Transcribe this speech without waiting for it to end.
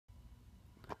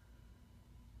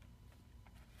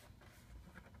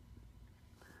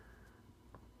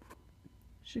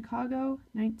Chicago,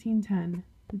 1910.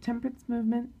 The temperance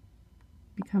movement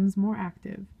becomes more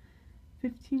active.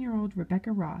 15-year-old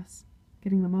Rebecca Ross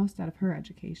getting the most out of her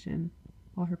education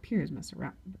while her peers mess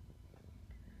around.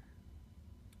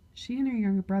 She and her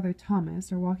younger brother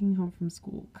Thomas are walking home from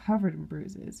school covered in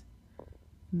bruises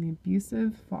from the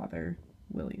abusive father,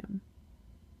 William.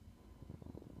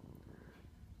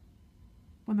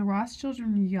 When the Ross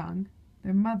children were young,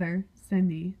 their mother,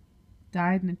 Cindy,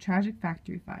 died in a tragic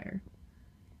factory fire,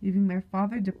 leaving their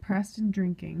father depressed and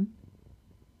drinking,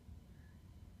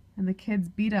 and the kids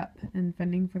beat up and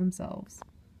fending for themselves.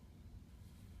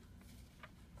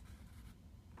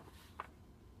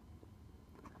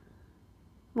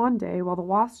 One day, while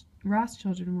the Ross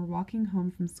children were walking home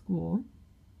from school,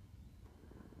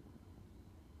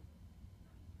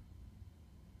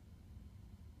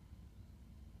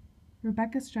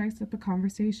 Rebecca strikes up a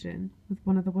conversation with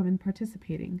one of the women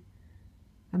participating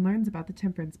and learns about the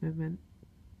temperance movement.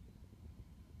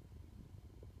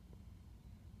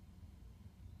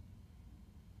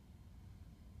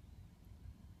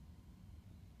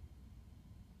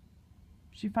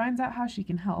 She finds out how she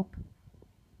can help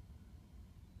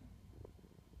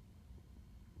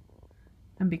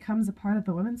and becomes a part of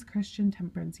the Women's Christian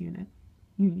Temperance Union.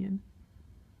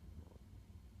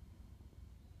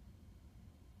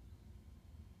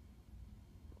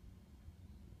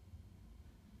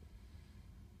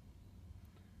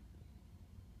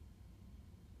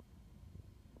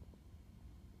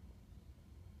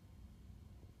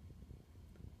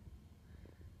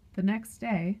 The next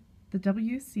day, the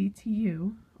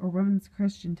WCTU, or Women's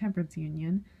Christian Temperance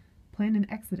Union, planned an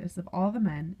exodus of all the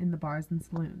men in the bars and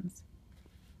saloons.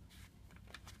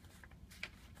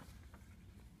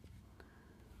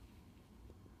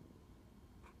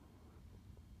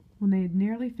 When they had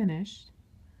nearly finished,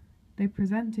 they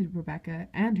presented Rebecca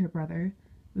and her brother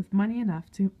with money enough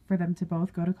for them to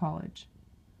both go to college.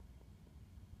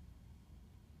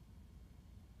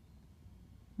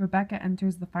 Rebecca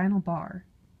enters the final bar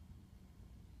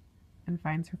and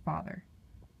finds her father,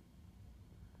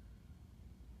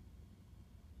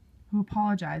 who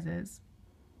apologizes,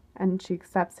 and she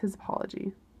accepts his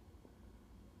apology.